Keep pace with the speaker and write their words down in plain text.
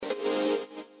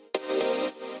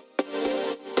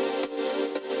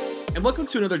And welcome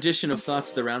to another edition of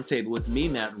Thoughts at the Roundtable with me,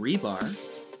 Matt Rebar.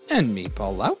 And me,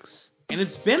 Paul Laux. And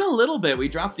it's been a little bit. We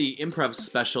dropped the improv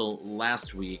special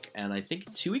last week, and I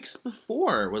think 2 weeks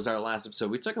before was our last episode.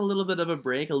 We took a little bit of a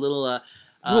break, a little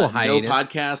no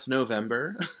podcast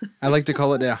November. I like to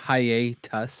call it a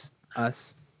hiatus.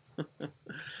 Us. I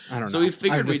don't know. So we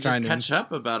figured we'd just catch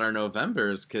up about our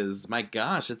Novembers, because, my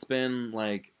gosh, it's been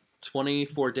like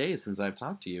 24 days since I've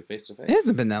talked to you face to face. It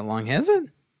hasn't been that long, has it?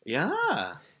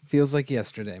 Yeah. Feels like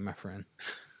yesterday, my friend.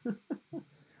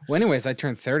 Well, anyways, I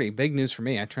turned 30. Big news for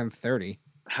me. I turned 30.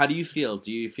 How do you feel?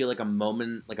 Do you feel like a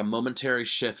momentary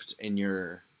shift in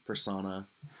your persona?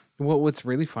 Well, what's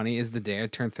really funny is the day I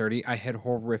turned 30, I had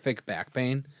horrific back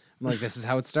pain. I'm like, this is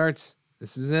how it starts.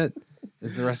 This is it.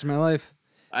 This is the rest of my life.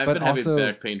 I've been having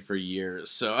back pain for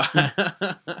years, so it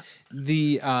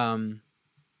didn't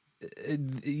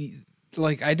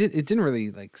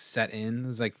really like set in. It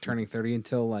was like turning 30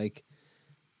 until like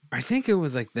I think it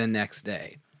was like the next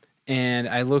day. And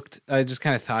I just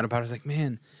kind of thought about it. I was like,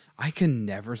 man, I can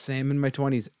never say I'm in my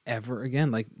 20s ever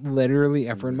again. Like literally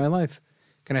ever in my life.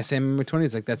 Can I say I'm in my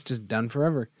 20s? Like that's just done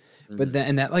forever. But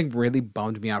that like really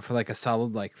bummed me out for like a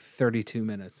solid like 32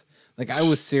 minutes. Like I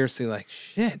was seriously like,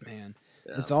 shit, man.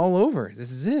 Yeah. It's all over.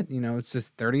 This is it. You know, it's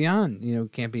just 30 on. You know,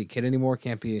 can't be a kid anymore.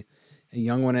 Can't be a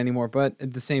young one anymore. But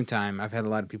at the same time, I've had a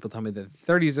lot of people tell me that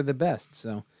 30s are the best.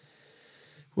 So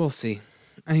we'll see.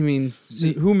 I mean,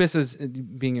 who misses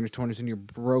being in your 20s when you're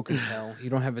broke as hell?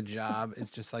 You don't have a job. It's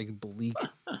just like bleak.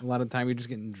 A lot of the time, you're just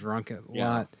getting drunk a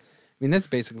lot. I mean, that's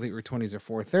basically what your 20s are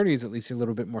for. 30s, at least you're a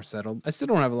little bit more settled. I still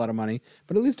don't have a lot of money,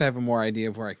 but at least I have a more idea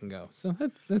of where I can go. So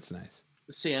that's nice.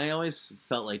 See, I always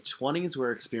felt like 20s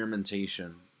were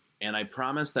experimentation. And I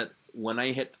promised that when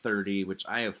I hit 30, which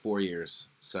I have 4 years,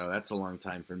 so that's a long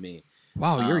time for me.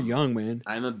 Wow, you're young, man.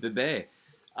 I'm a bébé.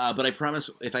 But I promise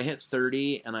if I hit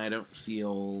 30 and I don't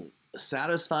feel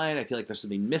satisfied, I feel like there's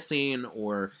something missing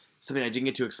or something I didn't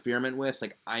get to experiment with,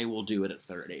 like I will do it at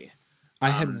 30.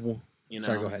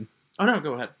 Sorry, go ahead. Oh, no,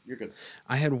 go ahead. You're good.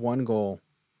 I had one goal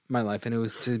in my life, and it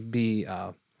was to be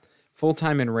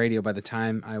full-time in radio by the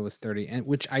time I was 30, and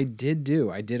which I did do.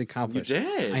 I did accomplish. You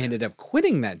did? I ended up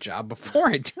quitting that job before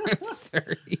I turned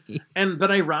 30.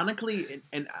 But ironically,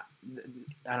 and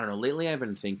I don't know, lately I've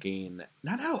been thinking,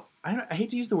 I hate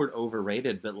to use the word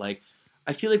overrated, but like,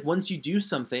 I feel like once you do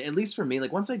something, at least for me,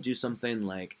 like once I do something,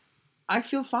 like, I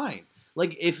feel fine.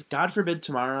 Like, if, God forbid,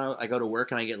 tomorrow I go to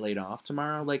work and I get laid off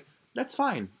tomorrow, like, that's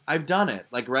fine. I've done it.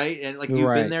 Like, right? And like,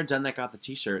 you've been there, done that, got the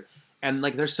t-shirt. And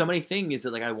like, there's so many things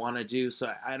that like I want to do,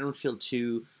 so I don't feel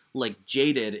too like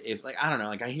jaded if like, I don't know,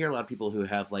 like I hear a lot of people who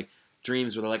have like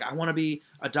dreams where they're like, I want to be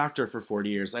a doctor for 40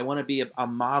 years. I want to be a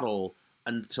model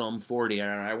until I'm 40.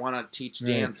 I want to teach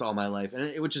dance all my life,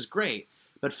 which is great.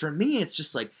 But for me, it's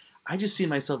just like, I just see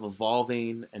myself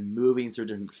evolving and moving through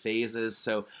different phases.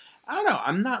 So I don't know.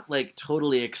 I'm not like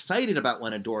totally excited about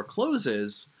when a door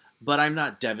closes, but I'm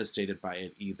not devastated by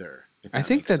it either. I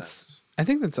think that's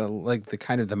like the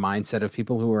kind of the mindset of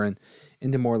people who are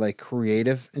into more like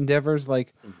creative endeavors.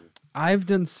 Like I've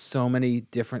done so many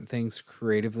different things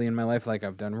creatively in my life. Like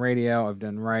I've done radio, I've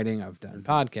done writing, I've done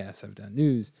podcasts, I've done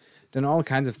news, done all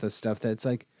kinds of this stuff that's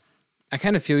like, I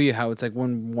kind of feel you how it's like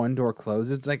when one door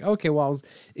closes, it's like, okay, well,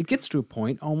 it gets to a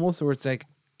point almost where it's like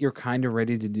you're kind of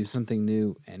ready to do something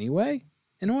new anyway,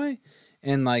 in a way,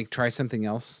 and like try something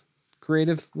else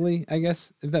creatively, I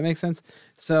guess, if that makes sense.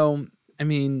 So, I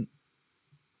mean,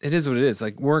 it is what it is.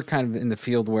 Like, we're kind of in the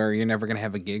field where you're never going to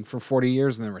have a gig for 40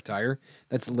 years and then retire.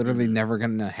 That's literally never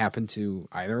going to happen to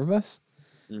either of us.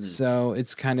 So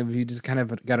it's kind of, you just kind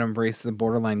of got to embrace the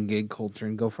borderline gig culture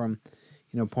and go from,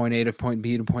 you know, point A to point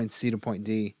B to point C to point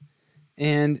D.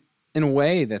 And in a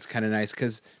way, that's kind of nice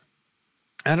because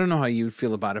I don't know how you would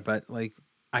feel about it, but like,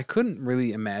 I couldn't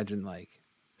really imagine, like,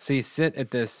 so you sit at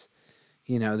this,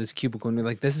 you know, this cubicle and be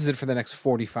like, this is it for the next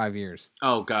 45 years.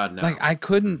 Oh, God, no. Like, I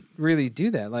couldn't really do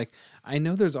that. Like, I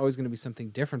know there's always going to be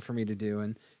something different for me to do.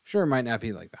 And sure, it might not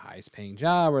be like the highest paying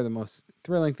job or the most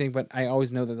thrilling thing, but I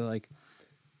always know that like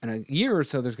in a year or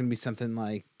so, there's going to be something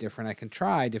like different I can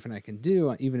try, different I can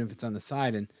do, even if it's on the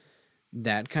side. And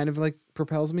that kind of like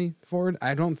propels me forward.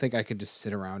 I don't think I could just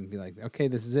sit around and be like, okay,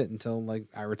 this is it until like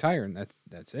I retire. And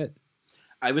that's it.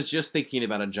 I was just thinking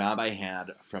about a job I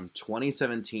had from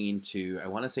 2017 to, I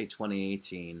want to say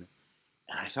 2018,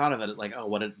 and I thought of it like, oh,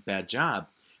 what a bad job.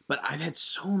 But I've had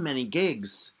so many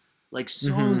gigs, like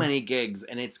so many gigs,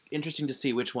 and it's interesting to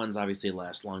see which ones obviously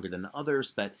last longer than others.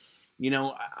 But, you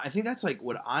know, I think that's like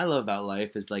what I love about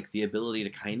life is like the ability to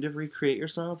kind of recreate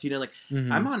yourself. You know, like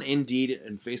I'm on Indeed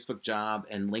and Facebook Job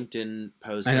and LinkedIn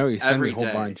posts I know, you send every me a whole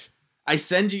day. bunch. I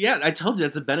send you. Yeah, I told you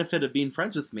that's a benefit of being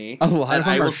friends with me. A lot of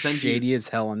I them will are send shady as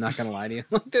hell. I'm not gonna lie to you.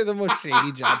 Like they're the most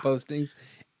shady job postings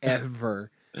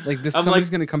ever. Like this, I'm somebody's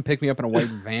like, gonna come pick me up in a white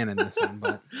van in this one,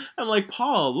 but I'm like,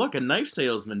 Paul, look, a knife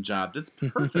salesman job. That's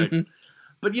perfect.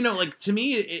 But like to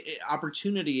me,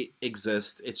 opportunity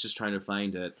exists. It's just trying to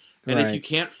find it. And if you right.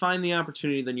 can't find the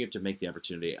opportunity, then you have to make the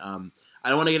opportunity. I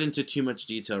don't want to get into too much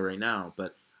detail right now,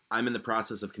 but I'm in the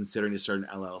process of considering to start an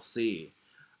LLC.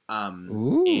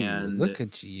 Ooh, And look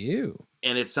at you.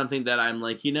 it's something that I'm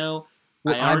like, Will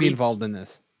I be involved in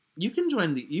this? you can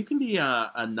join you can be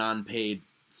a non-paid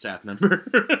staff member.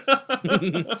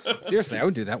 Seriously, I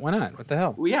would do that. Why not? What the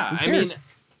hell? Well, yeah, Who I mean, cares?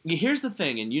 here's the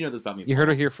thing, and you know this about me. You Paul. heard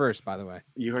it here first, by the way.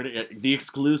 You heard it, the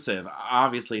exclusive,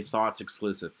 obviously Thoughts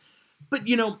exclusive. But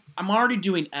I'm already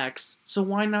doing X, so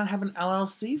why not have an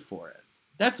LLC for it?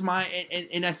 That's my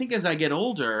and I think as I get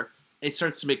older, it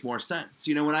starts to make more sense.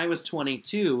 When I was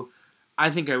 22,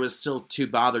 I think I was still too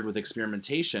bothered with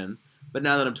experimentation. But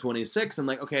now that I'm 26, I'm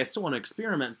like, okay, I still want to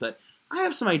experiment, but I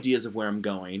have some ideas of where I'm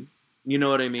going. You know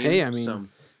what I mean? Hey, I mean,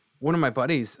 one of my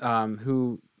buddies,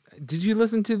 who did you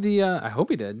listen to the? I hope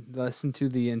he did listen to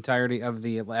the entirety of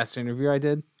the last interview I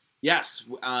did. Yes,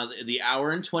 the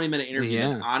hour and 20-minute interview.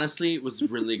 Yeah. That honestly was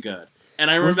really good. And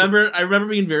I remember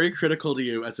being very critical to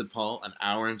you. I said, Paul, an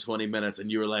hour and 20 minutes,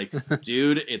 and you were like,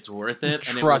 dude, it's worth it,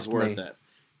 and it was worth it.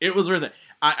 It was worth it.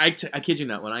 I kid you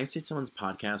not. When I see someone's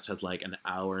podcast has like an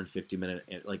hour and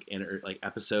 50-minute like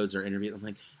episodes or interviews, I'm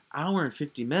like, hour and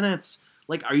 50 minutes.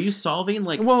 Like, are you solving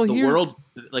the world's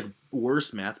like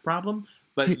worst math problem?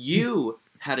 But you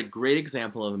had a great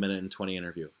example of a minute and 20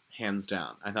 interview, hands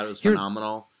down. I thought it was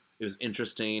phenomenal. It was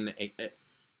interesting.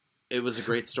 It was a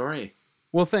great story.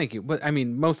 Well, thank you. But I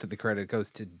mean, most of the credit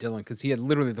goes to Dylan because he had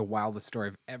literally the wildest story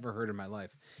I've ever heard in my life.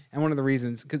 And one of the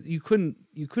reasons, because you couldn't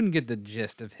get the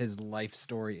gist of his life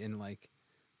story in like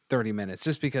 30 minutes,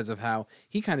 just because of how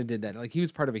he kind of did that. Like he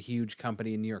was part of a huge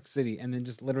company in New York City, and then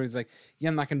just literally was like, "Yeah,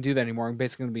 I'm not going to do that anymore. I'm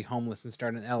basically going to be homeless and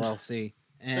start an LLC."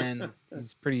 And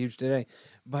he's pretty huge today.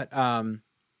 But now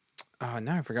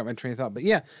I forgot my train of thought. But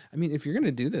yeah, I mean, if you're going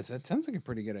to do this, that sounds like a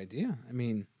pretty good idea. I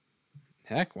mean,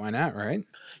 heck, why not, right?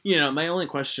 My only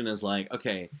question is like,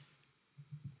 okay,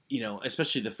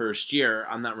 especially the first year,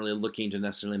 I'm not really looking to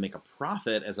necessarily make a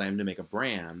profit as I am to make a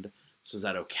brand. So is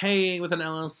that okay with an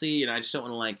LLC? And I just don't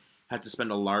want to like have to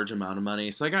spend a large amount of money.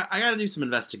 So I got to do some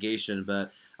investigation,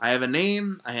 but I have a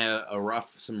name. I have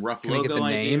some rough Can logo I get the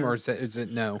ideas. name, or is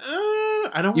it no?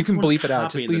 I don't. You can bleep it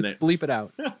out. Just bleep it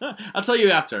out. I'll tell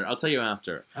you after. Oh,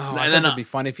 and I then thought it'd be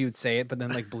fun if you would say it, but then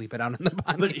like bleep it out in the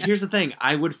podcast. But here's the thing: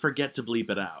 I would forget to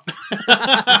bleep it out.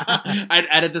 I'd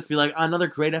edit this, be like, another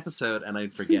great episode, and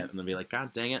I'd forget, and then be like,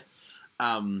 God dang it.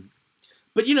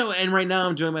 But and right now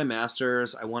I'm doing my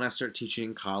master's. I want to start teaching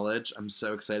in college. I'm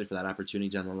so excited for that opportunity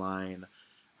down the line.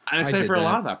 I'm excited for a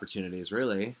lot of opportunities,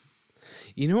 really.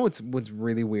 You know what's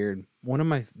really weird? One of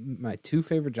my two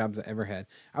favorite jobs I ever had.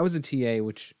 I was a TA,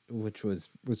 which was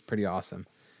pretty awesome.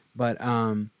 But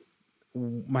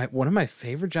one of my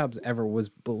favorite jobs ever was,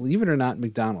 believe it or not,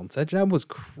 McDonald's. That job was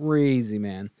crazy,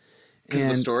 man. Because of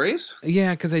the stories?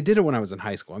 Yeah, because I did it when I was in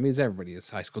high school. I mean, as everybody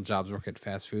does, high school jobs, work at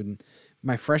fast food. And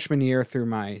my freshman year through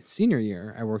my senior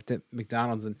year, I worked at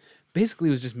McDonald's, and basically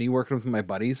it was just me working with my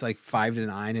buddies, like 5 to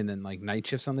 9, and then like night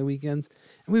shifts on the weekends.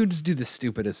 And we would just do the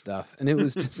stupidest stuff. And it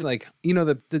was just like,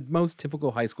 the most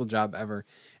typical high school job ever.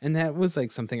 And that was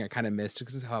like something I kind of missed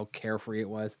because of how carefree it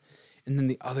was. And then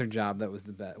the other job that was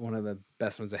one of the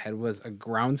best ones I had was a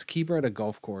groundskeeper at a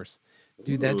golf course.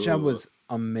 Dude, that job was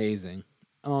amazing.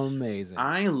 Amazing.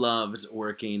 I loved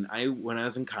working. When I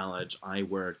was in college, I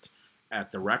worked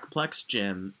at the Recplex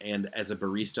gym and as a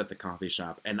barista at the coffee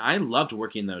shop. And I loved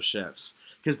working those shifts.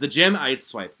 Because the gym, I'd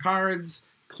swipe cards,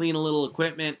 clean a little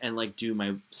equipment, and like do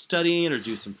my studying or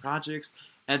do some projects.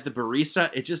 At the barista,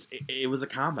 it was a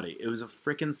comedy. It was a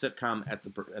freaking sitcom at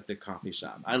the coffee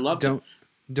shop. I loved it.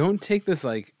 Don't take this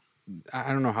like,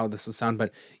 I don't know how this will sound,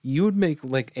 but you would make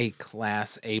like a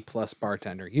class A+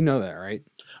 bartender. You know that, right?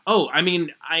 Oh, I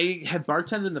mean, I have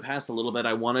bartended in the past a little bit.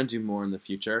 I want to do more in the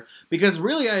future because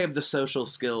really I have the social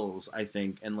skills, I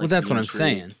think. And like, well, that's what I'm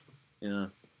saying. Yeah.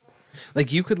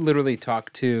 Like you could literally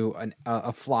talk to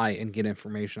a fly and get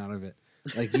information out of it.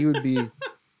 Like you would be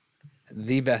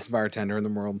the best bartender in the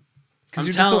world. Because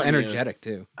you're just so energetic,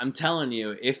 too. I'm telling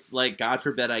you, if, like, God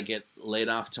forbid I get laid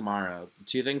off tomorrow,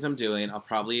 2 things I'm doing, I'll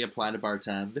probably apply to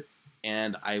bartend,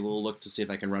 and I will look to see if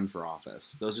I can run for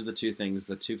office. Those are the 2 things,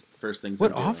 the 2 first things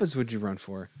What office would you run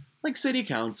for? Like city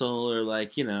council or,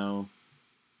 like,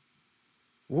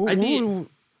 What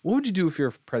would you do if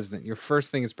you're president? Your first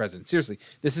thing as president. Seriously,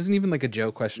 this isn't even like a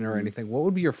joke question or anything. What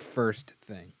would be your first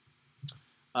thing?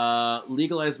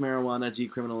 Legalize marijuana,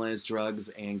 decriminalize drugs,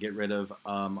 and get rid of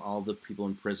all the people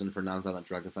in prison for nonviolent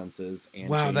drug offenses. And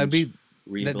Wow, that'd change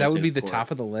be that would be the rehabilitative top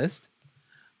court. of the list.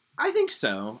 I think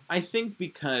so. I think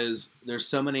because there's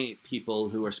so many people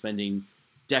who are spending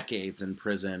decades in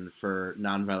prison for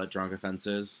nonviolent drug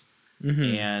offenses, Mm-hmm.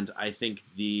 and I think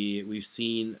we've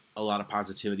seen a lot of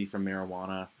positivity from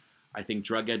marijuana. I think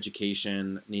drug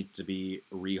education needs to be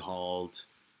rehauled,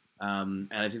 and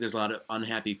I think there's a lot of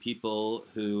unhappy people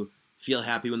who feel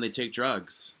happy when they take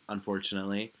drugs,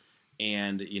 unfortunately.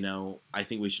 And I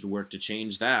think we should work to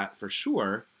change that for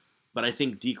sure. But I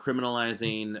think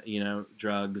decriminalizing,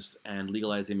 drugs and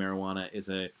legalizing marijuana is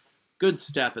a good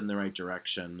step in the right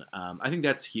direction. I think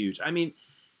that's huge. I mean,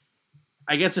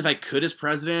 I guess if I could, as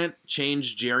president,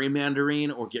 change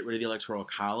gerrymandering or get rid of the electoral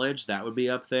college, that would be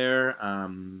up there. I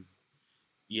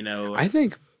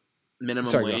think.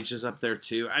 Minimum Sorry, wage is up there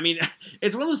too. I mean,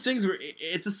 it's one of those things where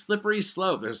it's a slippery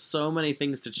slope. There's so many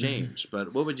things to change.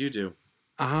 But what would you do?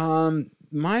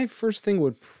 My first thing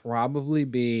would probably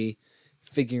be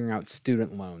figuring out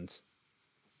student loans.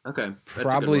 Okay, that's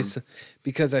Probably a good one.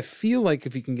 because I feel like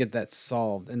if you can get that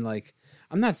solved, and like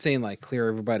I'm not saying like clear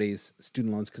everybody's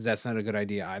student loans because that's not a good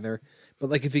idea either.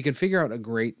 But like if you can figure out a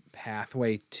great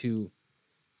pathway to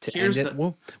Here's end it. the-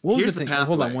 Well, what was here's the the thing?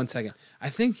 Hold on pathway. one second. I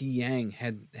think Yang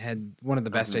had one of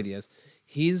the best Mhm. ideas.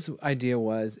 His idea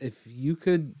was if you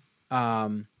could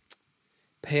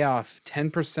pay off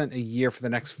 10% a year for the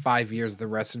next 5 years, the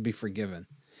rest would be forgiven.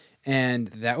 And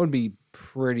that would be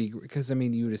pretty, because I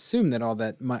mean, you would assume that all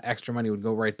that extra money would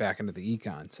go right back into the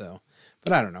econ. So,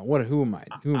 but I don't know. Who am I?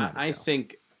 Who am I? I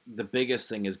think the biggest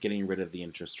thing is getting rid of the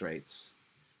interest rates.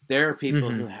 There are people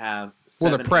who have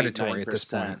Well, they're 7, 8, predatory at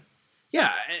this 9%. point.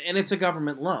 Yeah, and it's a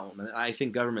government loan. I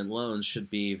think government loans should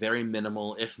be very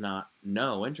minimal, if not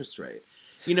no, interest rate.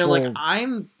 Well-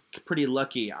 I'm pretty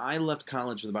lucky. I left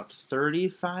college with about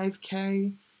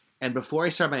 35K, and before I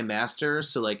started my master's,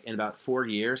 so like in about 4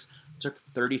 years, I took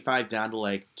 35 down to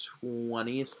like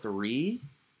 23,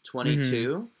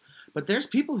 22. But there's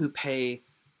people who pay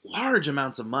large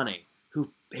amounts of money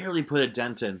who barely put a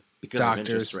dent in because of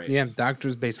interest Doctors, rates. yeah,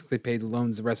 doctors basically paid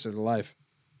loans the rest of their life,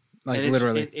 like And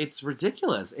literally. it's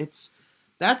ridiculous.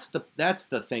 That's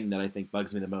the thing that I think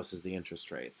bugs me the most is the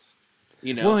interest rates.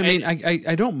 Well, I mean, and-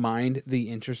 I don't mind the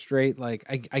interest rate. Like,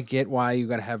 I get why you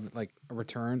got to have like a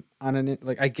return on it.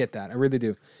 Like, I get that. I really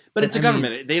do. but it's a I mean,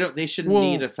 government. They shouldn't well-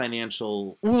 need a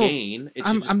financial well, gain. It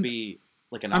should I'm- be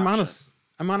like an I'm option.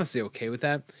 I'm honestly okay with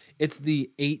that. It's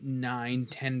the 8, 9,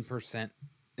 10%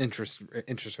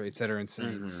 interest rates that are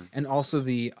insane, Mhm. and also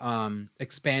the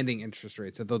expanding interest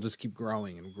rates that they'll just keep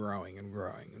growing and growing and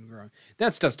growing and growing.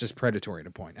 That stuff's just predatory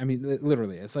to point. I mean,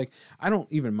 literally, it's like I don't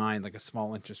even mind like a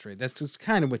small interest rate. That's just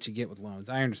kind of what you get with loans.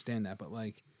 I understand that, but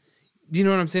like, do you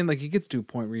know what I'm saying? Like, it gets to a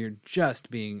point where you're just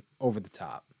being over the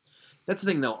top. That's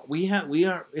the thing, though. We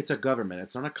are. It's a government.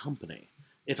 It's not a company.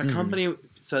 If a company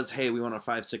says, "Hey, we want a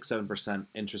 5, 6, 7%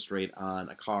 interest rate on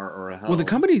a car or a home," Well, the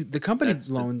company that's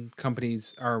the- loan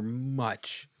companies are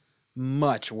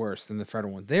much worse than the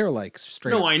federal one. They're like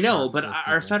straight. No, up I know, sharks, but those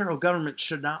our people. federal government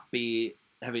should not be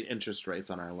having interest rates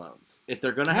on our loans. If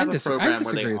they're going to I have a disagree program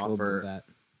where they with a little bit offer, of that.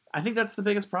 I think that's the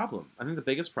biggest problem. I think the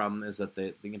biggest problem is that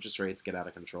the interest rates get out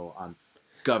of control on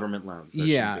government loans. There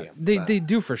Yeah, shouldn't be, but- they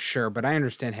do for sure, but I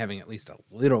understand having at least a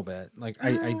little bit. Like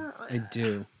I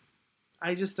do.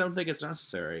 I just don't think it's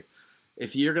necessary.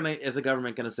 If you're gonna, as a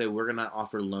government, gonna say we're gonna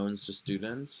offer loans to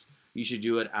students, you should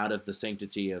do it out of the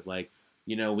sanctity of like,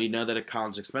 we know that a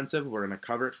college is expensive. We're gonna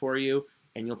cover it for you,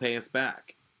 and you'll pay us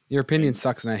back. Your opinion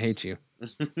sucks, and I hate you.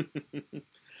 You're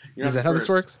Is not that how the this first.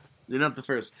 works? You're not the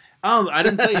first. Oh, I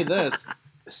didn't tell you this.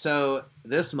 So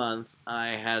this month I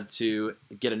had to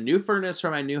get a new furnace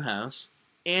for my new house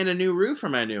and a new roof for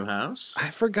my new house. I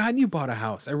forgot you bought a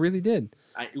house. I really did.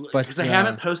 But, Because I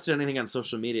haven't posted anything on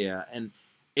social media, and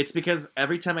it's because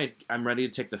every time I'm ready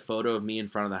to take the photo of me in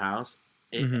front of the house,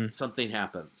 something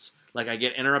happens. Like I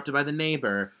get interrupted by the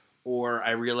neighbor, or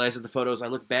I realize that the photos I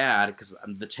look bad because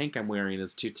the tank I'm wearing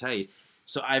is too tight.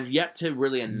 So I've yet to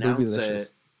really announce Boobylicious.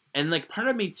 it. And like part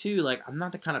of me too, like I'm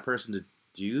not the kind of person to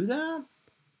do that.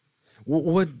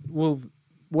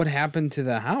 What happened to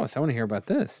the house? I want to hear about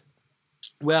this.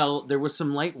 Well, there was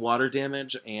some light water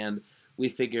damage, and we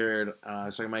figured, I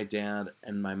was talking to my dad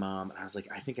and my mom, and I was like,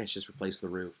 I think I should just replace the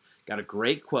roof. Got a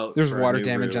great quote. There's for a water new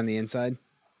damage roof. on the inside.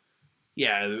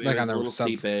 Yeah, it Like was on the a little sub-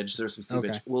 seepage. There's some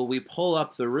seepage. Okay. Well, we pull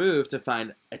up the roof to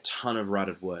find a ton of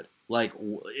rotted wood. Like,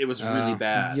 it was really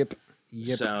bad. Yep.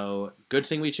 So, good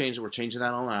thing we changed it. We're changing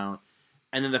that all out.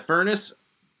 And then the furnace,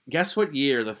 guess what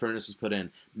year the furnace was put in?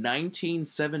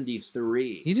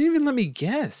 1973. You didn't even let me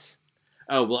guess.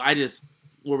 Oh, well,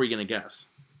 What were you gonna guess?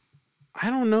 I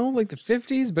don't know, like the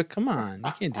 50s, but come on,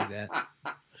 you can't do that.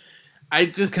 I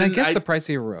just Can I guess the price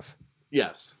of your roof?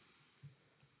 Yes.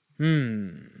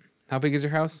 How big is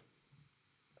your house?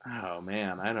 Oh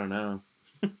man, I don't know.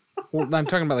 Well, I'm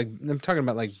talking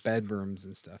about like bedrooms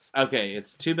and stuff. Okay,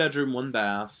 it's 2-bedroom, 1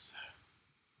 bath,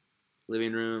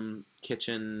 living room,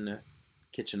 kitchen,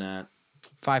 kitchenette.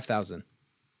 5,000.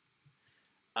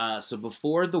 So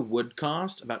before the wood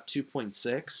cost, about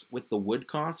 2.6. With the wood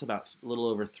cost, about a little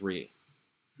over 3.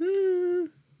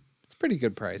 It's a pretty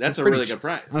good price. That's a really good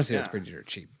price. Honestly, that's pretty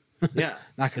cheap. Yeah,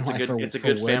 Not gonna lie, it's a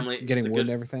good wood, family. Getting wood and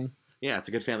everything. Yeah, it's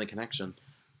a good family connection.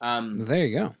 Well, there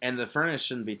you go. And the furnace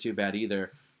shouldn't be too bad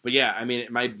either. But yeah, I mean,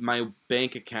 my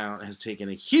bank account has taken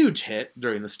a huge hit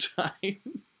during this time.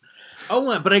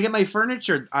 But I get my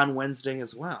furniture on Wednesday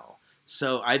as well.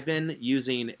 So I've been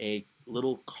using a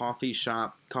little coffee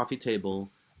table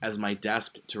as my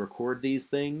desk to record these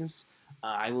things.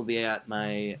 I will be at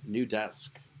my new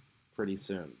desk pretty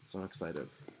soon, so I'm excited.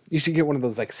 You should get one of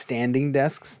those like standing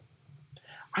desks.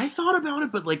 I thought about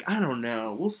it, but like I don't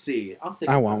know. We'll see.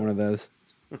 I want one of those.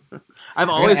 I've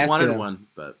always wanted one,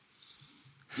 but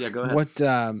yeah, go ahead.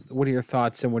 What are your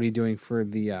thoughts and what are you doing for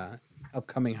the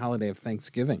upcoming holiday of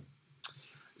Thanksgiving?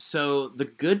 So the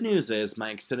good news is my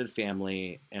extended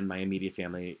family and my immediate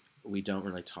family, we don't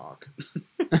really talk.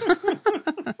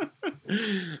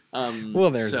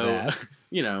 Well, there's that.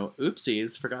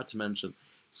 Oopsies, forgot to mention.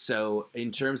 So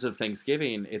in terms of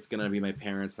Thanksgiving, it's going to be my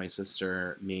parents, my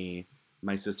sister, me,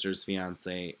 my sister's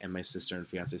fiance, and my sister and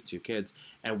fiance's 2 kids.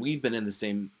 And we've been in the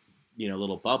same,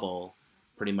 little bubble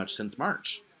pretty much since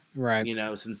March. Right.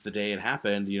 Since the day it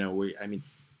happened,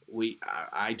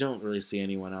 I don't really see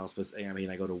anyone else, but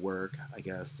I go to work, I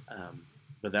guess.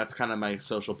 But that's kind of my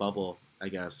social bubble, I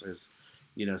guess, is,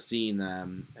 seeing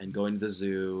them and going to the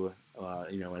zoo,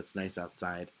 when it's nice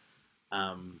outside.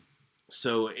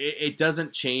 So it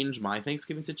doesn't change my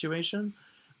Thanksgiving situation.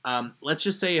 Let's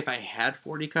just say if I had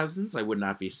 40 cousins, I would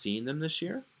not be seeing them this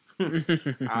year.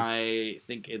 I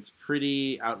think it's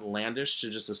pretty outlandish to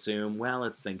just assume, well,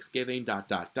 it's Thanksgiving, ...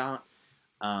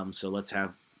 So let's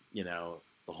have,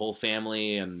 the whole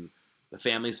family and the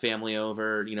family's family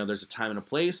over. There's a time and a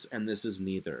place, and this is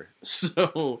neither.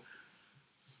 So,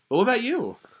 but what about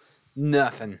you?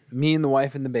 Nothing. Me and the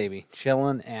wife and the baby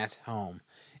chilling at home.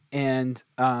 And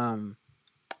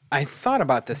I thought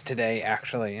about this today,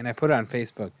 actually, and I put it on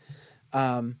Facebook.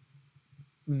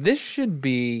 This should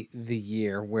be the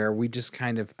year where we just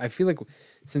kind of, I feel like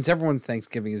since everyone's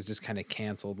Thanksgiving is just kind of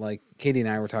canceled, like Katie and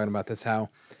I were talking about this, how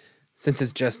since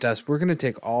it's just us, we're going to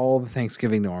take all the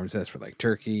Thanksgiving norms, that's for like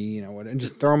turkey, and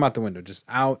just throw them out the window, just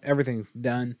out, everything's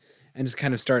done, and just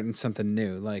kind of starting something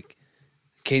new. Like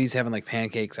Katie's having like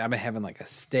pancakes, I've been having like a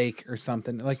steak or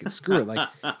something. Like screw it. Like,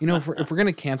 if we're going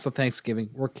to cancel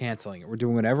Thanksgiving, we're canceling it. We're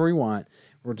doing whatever we want.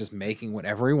 We're just making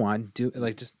whatever we want,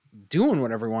 just doing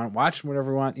whatever we want, watching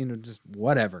whatever we want, just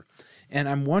whatever. And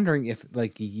I'm wondering if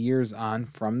like years on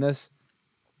from this,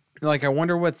 like I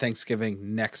wonder what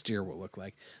Thanksgiving next year will look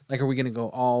like. Like, are we going to go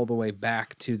all the way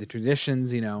back to the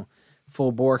traditions,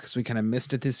 full bore because we kind of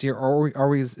missed it this year,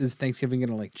 or is Thanksgiving going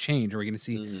to like change? Are we going to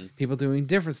see people doing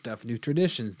different stuff, new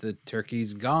traditions? The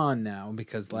turkey's gone now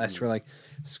because last year, like,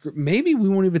 maybe we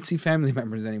won't even see family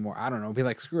members anymore. I don't know. Be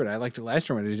like, screw it. I liked it last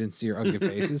year when I didn't see your ugly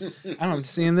faces. I don't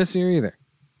see them this year either.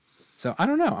 So I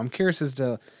don't know. I'm curious as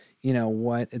to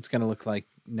what it's going to look like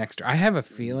next year. I have a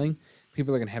feeling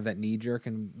people are going to have that knee jerk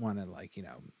and want to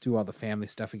do all the family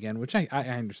stuff again, which I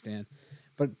understand.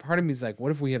 But part of me is like,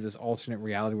 what if we have this alternate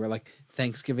reality where like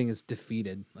Thanksgiving is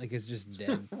defeated, like it's just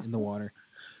dead in the water?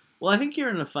 Well, I think you're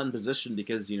in a fun position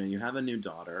because you have a new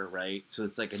daughter, right? So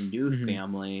it's like a new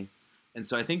family, and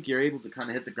so I think you're able to kind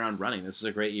of hit the ground running. This is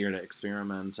a great year to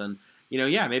experiment, and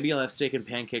maybe you'll have steak and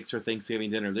pancakes for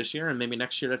Thanksgiving dinner this year, and maybe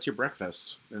next year that's your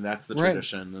breakfast, and that's the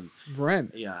tradition. And, right?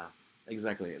 Yeah,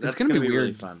 exactly. That's going to be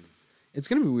really fun. It's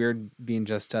going to be weird being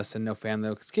just us and no family,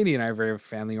 because Katie and I are very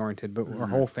family oriented, but our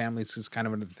whole family is just kind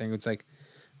of another thing. It's like,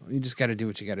 you just got to do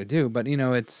what you got to do. But,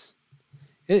 it's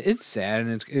sad.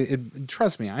 And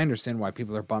trust me, I understand why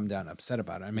people are bummed out and upset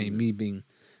about it. I mean,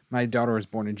 my daughter was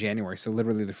born in January, so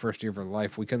literally the first year of her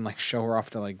life, we couldn't show her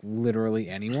off to literally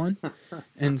anyone.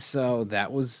 And so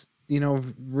that was,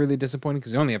 really disappointing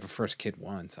because they only have a first kid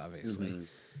once, obviously.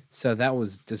 So that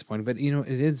was disappointing, but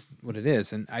it is what it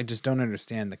is, and I just don't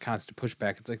understand the constant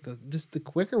pushback. It's like the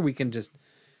quicker we can just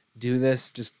do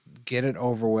this, just get it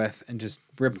over with, and just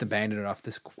rip the Band-Aid off.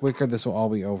 This quicker, this will all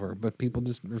be over. But people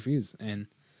just refuse, and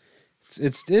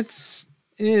it's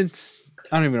I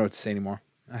don't even know what to say anymore.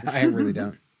 I really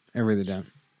don't. I really don't.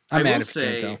 I'm mad if you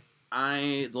can't tell.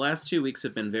 The last 2 weeks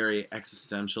have been very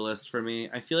existentialist for me.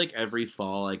 I feel like every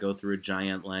fall I go through a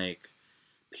giant like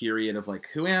period of like,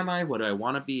 who am I? What do I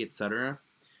want to be, etc.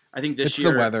 I think this It's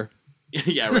year the weather.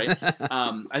 yeah, right.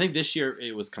 I think this year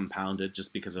it was compounded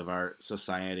just because of our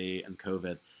society and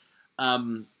COVID.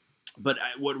 But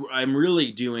what I'm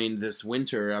really doing this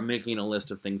winter, I'm making a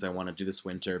list of things I want to do this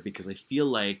winter because I feel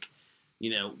like,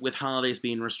 with holidays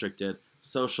being restricted,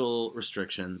 social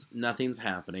restrictions, nothing's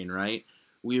happening, right?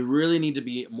 We really need to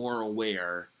be more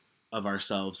aware of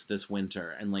ourselves this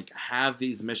winter and like have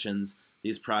these missions,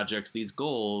 these projects, these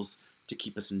goals to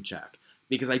keep us in check.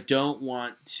 Because I don't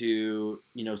want to,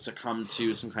 succumb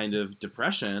to some kind of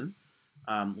depression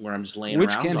where I'm just laying Which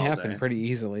around can all happen day. pretty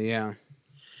easily, yeah.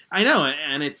 I know,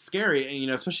 and it's scary,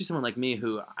 and, especially someone like me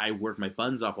who I work my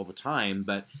buns off all the time,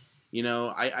 but,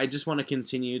 I just want to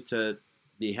continue to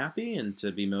be happy and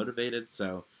to be motivated,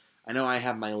 so I know I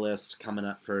have my list coming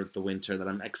up for the winter that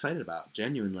I'm excited about,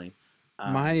 genuinely.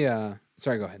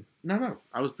 Sorry, go ahead. No,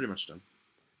 I was pretty much done.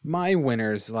 My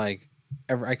winters, like,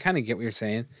 I kind of get what you're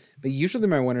saying, but usually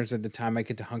my winters are the time I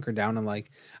get to hunker down and,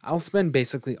 like, I'll spend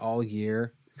basically all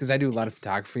year, because I do a lot of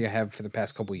photography I have for the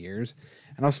past couple years,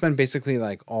 and I'll spend basically,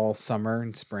 like, all summer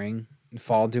and spring and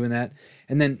fall doing that,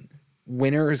 and then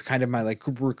winter is kind of my, like,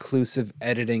 reclusive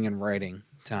editing and writing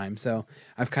time, so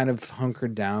I've kind of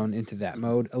hunkered down into that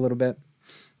mode a little bit,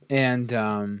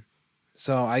 and,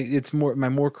 so it's my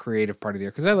more creative part of the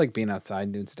year because I like being outside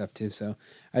and doing stuff too. So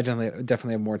I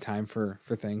definitely have more time for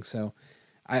things. So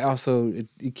I also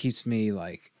it keeps me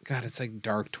like God. It's like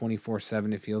dark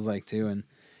 24/7. It feels like too, and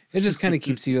it just kind of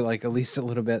keeps you like at least a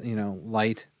little bit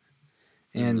light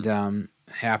and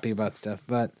happy about stuff.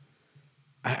 But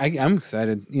I'm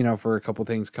excited for a couple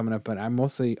things coming up. But I'm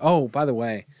mostly by the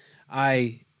way,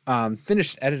 I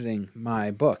finished editing my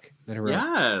book that I wrote.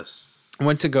 Yes. I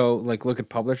went to go look at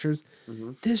publishers.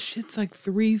 Mm-hmm. This shit's like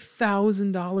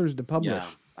 $3,000 to publish. Yeah,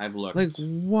 I've looked. Like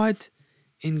what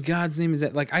in God's name is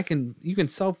that? Like you can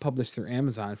self-publish through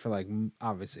Amazon for like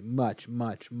obviously much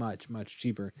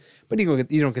cheaper. But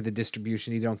you don't get the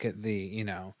distribution, you don't get the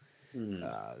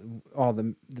all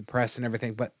the press and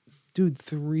everything. But dude,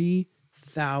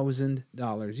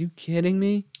 $3,000. You kidding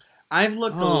me? I've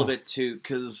looked a little bit too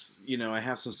because I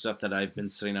have some stuff that I've been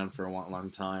sitting on for a long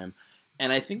time.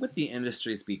 And I think what the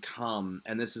industry's become,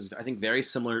 and this is, I think, very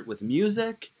similar with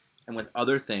music and with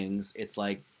other things, it's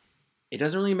like, it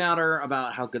doesn't really matter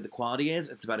about how good the quality is.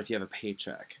 It's about if you have a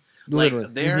paycheck. Literally.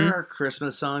 Like, there are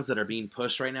Christmas songs that are being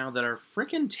pushed right now that are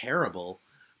freaking terrible.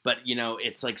 But,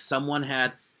 it's like someone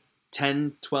had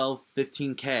 10, 12,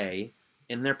 15K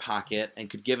in their pocket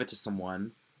and could give it to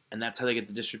someone. And that's how they get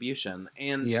the distribution.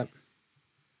 And yep.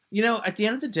 At the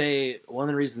end of the day, one of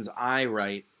the reasons I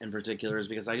write in particular is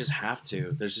because I just have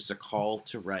to. There's just a call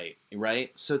to write, right?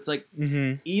 So it's like,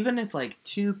 even if like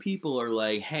two people are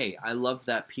like, hey, I love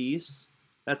that piece,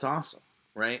 that's awesome,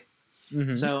 right?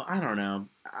 Mm-hmm. So I don't know.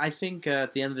 I think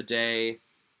at the end of the day,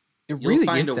 you'll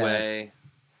find a way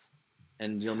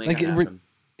and you'll make it happen.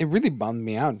 It really bummed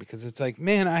me out because it's like,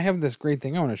 man, I have this great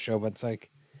thing I want to show, but it's like,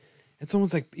 it's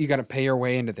almost like you got to pay your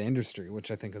way into the industry,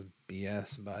 which I think is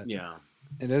BS, but yeah.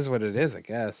 It is what it is, I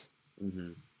guess.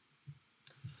 Mm-hmm.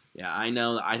 Yeah, I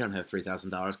know I don't have $3,000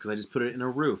 because I just put it in a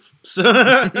roof. So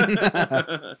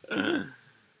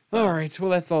all right, well,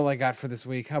 that's all I got for this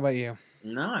week. How about you?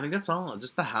 No, I think that's all.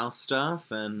 Just the house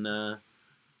stuff, and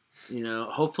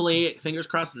hopefully, fingers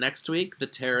crossed, next week the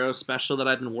tarot special that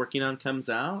I've been working on comes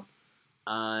out,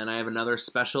 and I have another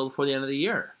special before the end of the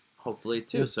year, hopefully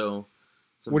too. So,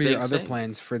 what are your other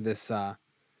plans for this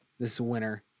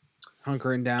winter?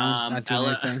 Hunkering down, not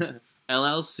doing anything.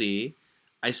 LLC.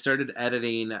 I started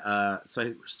editing. So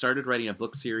I started writing a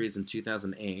book series in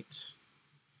 2008,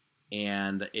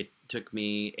 and it took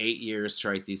me 8 years to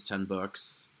write these 10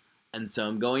 books. And so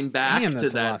I'm going back to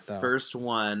that first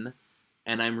one,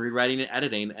 and I'm rewriting and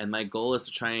editing. And my goal is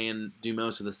to try and do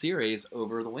most of the series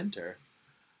over the winter.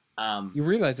 You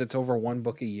realize it's over one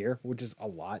book a year, which is a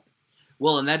lot.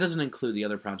 Well, and that doesn't include the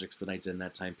other projects that I did in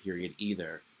that time period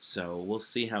either. So we'll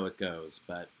see how it goes.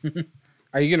 But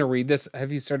are you going to read this?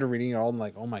 Have you started reading it all? I'm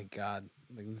like, oh my God,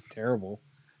 like, this is terrible.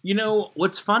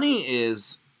 What's funny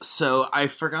is, so I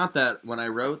forgot that when I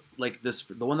wrote like this,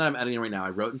 the one that I'm editing right now, I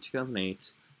wrote in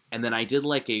 2008. And then I did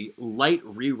like a light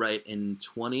rewrite in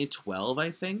 2012,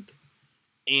 I think.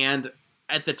 And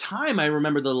at the time, I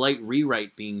remember the light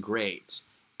rewrite being great.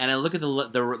 And I look at the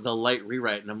light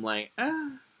rewrite and I'm like,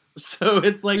 So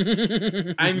it's like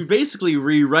I'm basically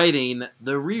rewriting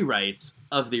the rewrites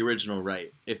of the original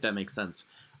write, if that makes sense.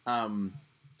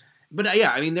 But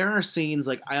yeah, I mean, there are scenes,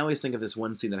 like I always think of this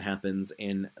one scene that happens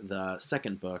in the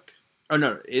second book, Oh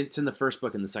no, it's in the first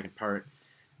book in the second part,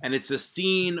 and it's a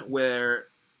scene where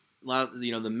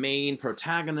the main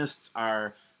protagonists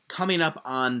are coming up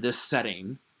on this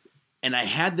setting, and I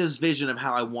had this vision of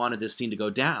how I wanted this scene to go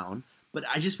down, but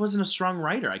I just wasn't a strong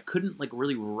writer. I couldn't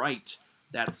really write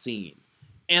that scene,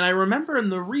 and I remember in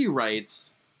the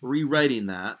rewrites rewriting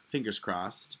that. Fingers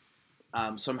crossed.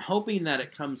 So I'm hoping that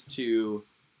it comes to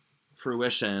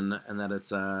fruition and that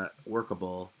it's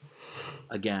workable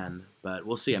again, but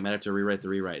we'll see. I might have to rewrite the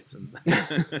rewrites.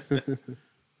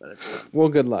 But it's fun. Well,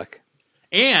 good luck.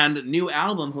 And new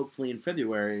album hopefully in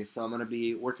February, so I'm going to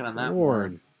be working on that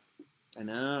Lord. more. I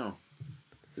know.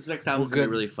 This next album's going to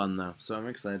be really fun, though, so I'm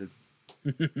excited.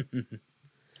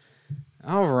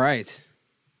 All right.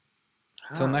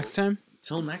 Till next time?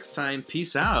 Till next time,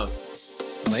 peace out.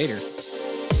 Later.